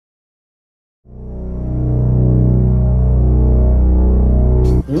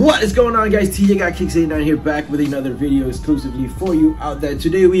What is going on, guys? TJ Got Kicks 89 here, back with another video exclusively for you out there.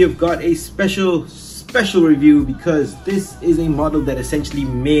 Today we have got a special review because this is a model that essentially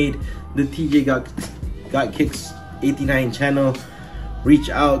made the TJ Got Kicks 89 channel reach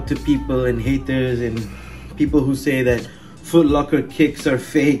out to people and haters and people who say that Foot Locker kicks are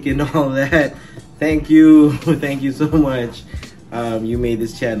fake and all that. Thank you so much. You made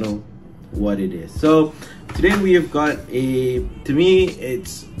this channel what it is. So today we have got to me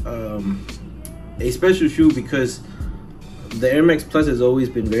it's a special shoe because the airmax Plus has always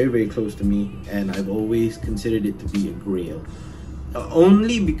been very close to me, and I've always considered it to be a grail,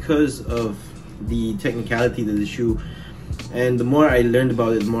 only because of the technicality of the shoe. And the more I learned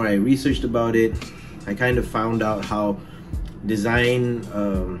about it, the more I researched about it, I kind of found out how design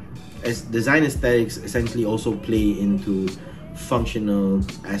aesthetics essentially also play into functional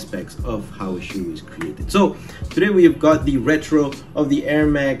aspects of how a shoe is created. So today we have got the retro of the Air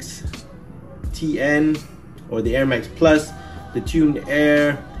Max TN or the Air Max Plus, the tuned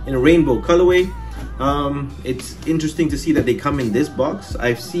air in a rainbow colorway. It's interesting to see that they come in this box.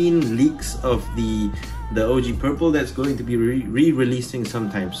 I've seen leaks of the OG purple that's going to be re-releasing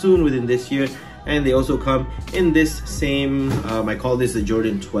sometime soon within this year, and they also come in this same I call this the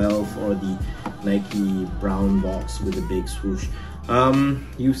Jordan 12 or the Nike brown box with a big swoosh.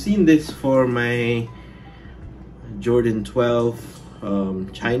 You've seen this for my Jordan 12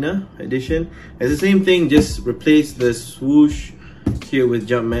 China edition. It's the same thing, just replace the swoosh here with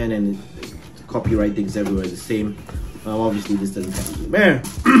Jumpman, and copyright things everywhere the same. Obviously this doesn't have to be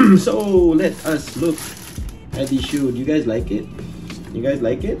there. So let us look at the shoe. Do you guys like it? You guys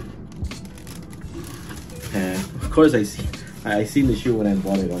like it? Of course I seen the shoe when I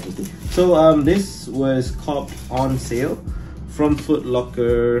bought it, obviously. So this was copped on sale from Foot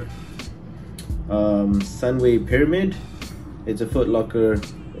Locker Sunway Pyramid. It's a Foot Locker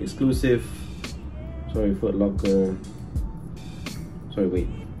exclusive. Sorry, Foot Locker. Sorry, wait.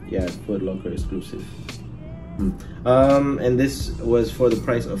 Yeah, Foot Locker exclusive. And this was for the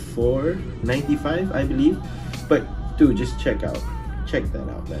price of $4.95, I believe. But dude, just check that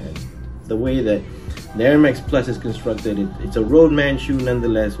out, man. The way that the Air Max Plus is constructed, it's a roadman shoe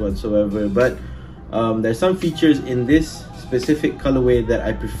nonetheless whatsoever, but there's some features in this specific colorway that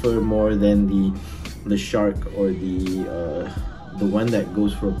I prefer more than the shark or the one that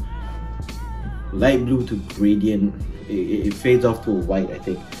goes from light blue to gradient. It fades off to a white, I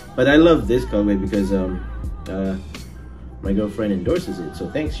think, but I love this colorway because my girlfriend endorses it. So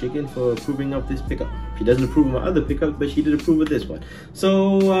thanks, Chicken, for approving of this pickup. She doesn't approve of my other pickup, but she did approve of this one.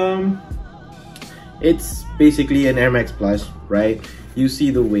 So it's basically an Air Max Plus, right? You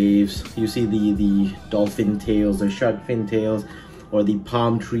see the waves, you see the dolphin tails, the shark fin tails, or the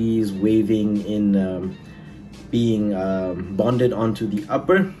palm trees waving in being bonded onto the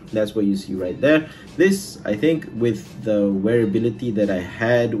upper. That's what you see right there. This, I think, with the wearability that I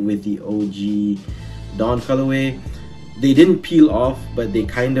had with the OG Dawn colorway, they didn't peel off, but they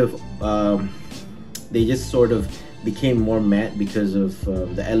kind of they just sort of became more matte because of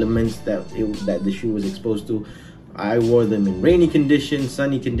the elements that the shoe was exposed to. I wore them in rainy conditions,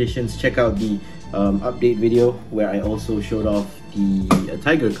 sunny conditions. Check out the update video where I also showed off the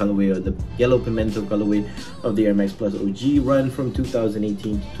tiger colorway, or the yellow pimento colorway of the Air Max Plus OG run from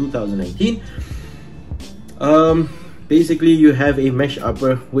 2018 to 2019. Basically you have a mesh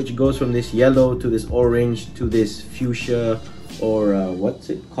upper which goes from this yellow to this orange to this fuchsia, or what's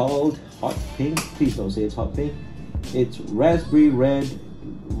it called, hot pink? Please don't say it's hot pink. It's raspberry red,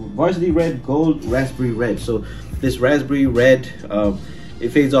 varsity red, gold, raspberry red. So this raspberry red, it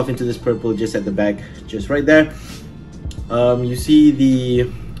fades off into this purple just at the back, just right there. You see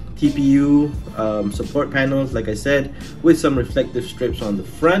the TPU support panels, like I said, with some reflective strips on the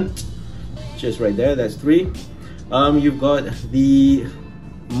front, just right there. That's 3. You've got the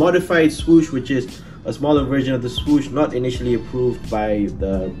modified swoosh, which is a smaller version of the swoosh, not initially approved by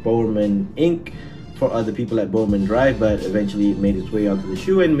the Bowman Inc. for other people at Bowman Drive, but eventually it made its way onto the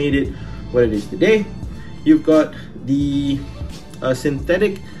shoe and made it what it is today. You've got the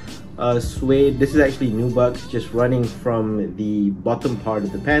synthetic suede. This is actually nubuck, just running from the bottom part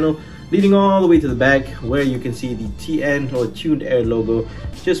of the panel, leading all the way to the back, where you can see the TN or Tuned Air logo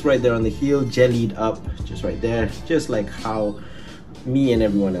just right there on the heel, jellied up just right there, just like how me and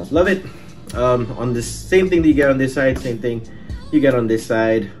everyone else love it. On the same thing that you get on this side, same thing you get on this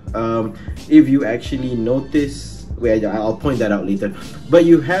side. If you actually notice, wait, I'll point that out later, but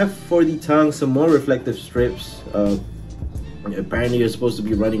you have for the tongue some more reflective strips. Apparently you're supposed to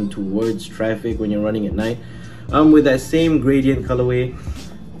be running towards traffic when you're running at night, with that same gradient colorway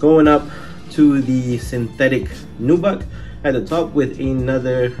going up to the synthetic nubuck. at the top with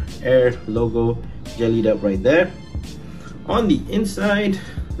another Air logo jellied up right there. On the inside,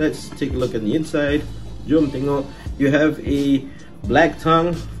 let's take a look at the inside. Jom tengok, you have a black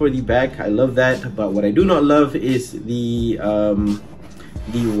tongue for the back. I love that, but what I do not love is the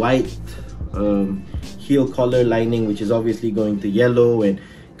white heel collar lining, which is obviously going to yellow and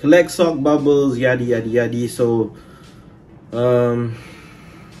collect sock bubbles, yada yada yada. So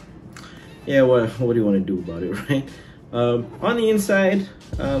yeah, what do you want to do about it, right? On the inside,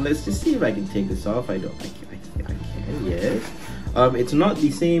 let's just see if I can take this off. I can, yes. It's not the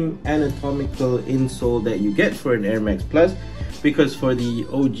same anatomical insole that you get for an Air Max Plus, because for the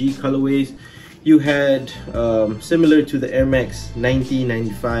OG colorways, you had similar to the Air Max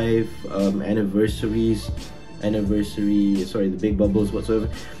 1995 anniversary, sorry, the big bubbles whatsoever,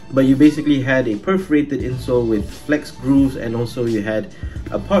 but you basically had a perforated insole with flex grooves, and also you had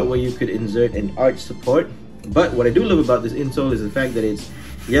a part where you could insert an arch support. But what I do love about this insole is the fact that it's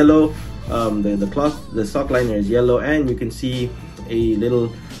yellow. The sock liner is yellow, and you can see a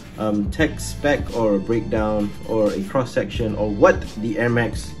little tech spec or a breakdown or a cross section or what the Air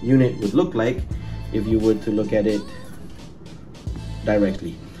Max unit would look like if you were to look at it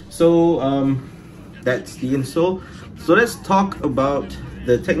directly. So that's the insole. So let's talk about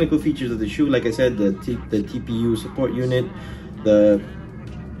the technical features of the shoe. Like I said, the TPU support unit, the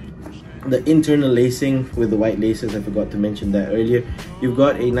internal lacing with the white laces, I forgot to mention that earlier. You've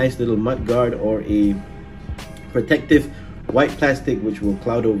got a nice little mud guard or a protective white plastic which will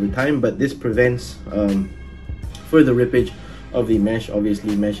cloud over time, but this prevents further rippage of the mesh.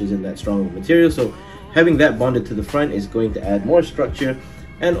 Obviously, mesh isn't that strong of a material, so having that bonded to the front is going to add more structure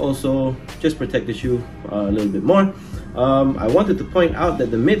and also just protect the shoe a little bit more. I wanted to point out that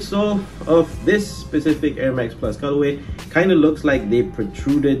the midsole of this specific Air Max Plus colorway kind of looks like they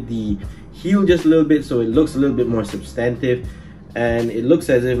protruded the heel just a little bit, so it looks a little bit more substantive, and it looks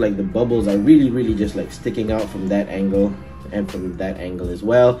as if like the bubbles are really just like sticking out from that angle and from that angle as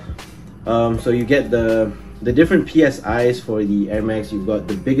well. So you get the different PSIs for the Air Max. You've got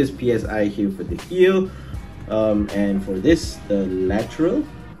the biggest PSI here for the heel, and for this, the lateral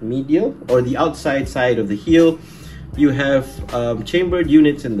medial or the outside side of the heel. You have chambered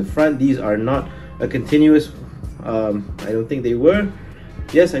units in the front. These are not a continuous, I don't think they were.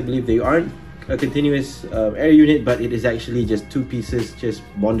 Yes, I believe they aren't a continuous air unit, but it is actually just two pieces just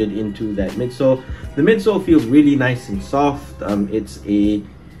bonded into that midsole. The midsole feels really nice and soft. It's a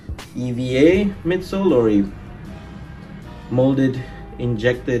EVA midsole, or a molded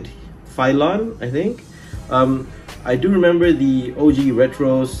injected Phylon, I think. I do remember the OG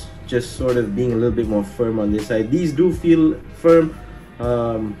retros just sort of being a little bit more firm on this side. These do feel firm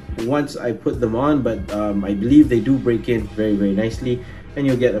once I put them on, but I believe they do break in very nicely, and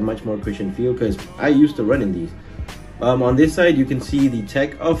you'll get a much more cushion feel, because I used to run in these. On this side, you can see the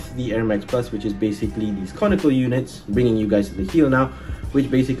tech of the Air Max Plus, which is basically these conical units, bringing you guys to the heel now, which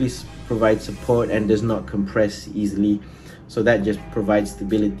basically provides support and does not compress easily. So that just provides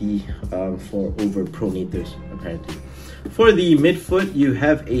stability for overpronators, apparently. For the midfoot, you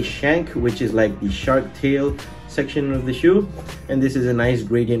have a shank, which is like the shark tail section of the shoe, and this is a nice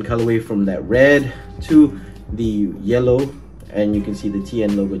gradient colorway from that red to the yellow, and you can see the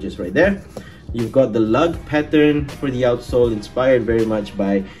TN logo just right there. You've got the lug pattern for the outsole, inspired very much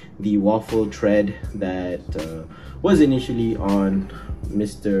by the waffle tread that was initially on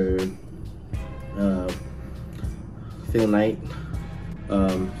Mr. Phil Knight.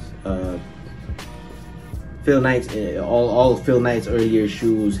 Phil Knight's, all Phil Knight's earlier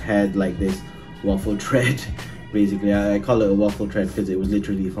shoes had like this waffle tread. Basically, I call it a waffle tread because it was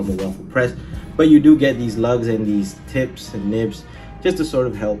literally from a waffle press. But you do get these lugs and these tips and nibs just to sort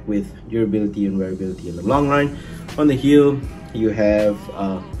of help with durability and wearability in the long run. On the heel, you have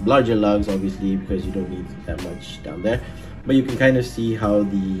larger lugs, obviously, because you don't need that much down there. But you can kind of see how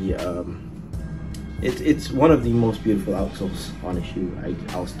the it's one of the most beautiful outsoles on a shoe.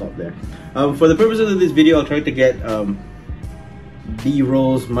 I'll stop there. For the purposes of this video, I'll try to get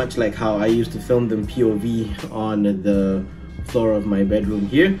B-rolls, much like how I used to film them POV on the floor of my bedroom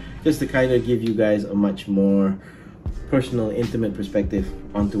here, just to kind of give you guys a much more personal, intimate perspective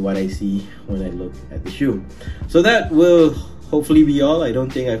onto what I see when I look at the shoe. So that will hopefully be all. I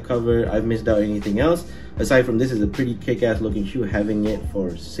don't think I've missed out anything else. Aside from this is a pretty kick-ass looking shoe. Having it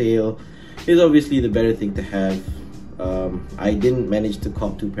for sale is obviously the better thing to have. I didn't manage to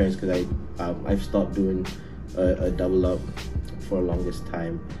cop 2 pairs because I've stopped doing a double up for the longest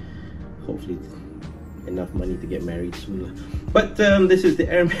time. Hopefully enough money to get married soon. But this is the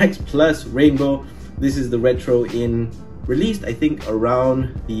Air Max Plus Rainbow. This is the retro released I think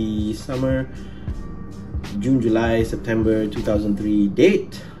around the summer June, July, September 2003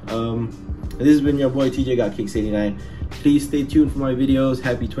 date. This has been your boy TJ Got Kicks 89. Please stay tuned for my videos.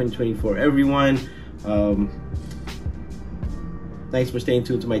 Happy 2024 everyone. Thanks for staying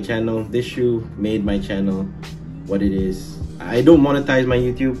tuned to my channel. This shoe made my channel what it is. I don't monetize my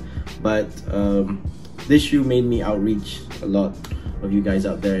YouTube, but this shoe made me outreach a lot of you guys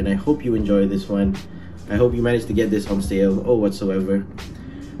out there, and I hope you enjoy this one. I hope you managed to get this on sale or whatsoever.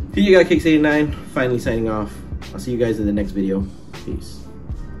 TJ Got Kicks 89, finally signing off. I'll see you guys in the next video. Peace.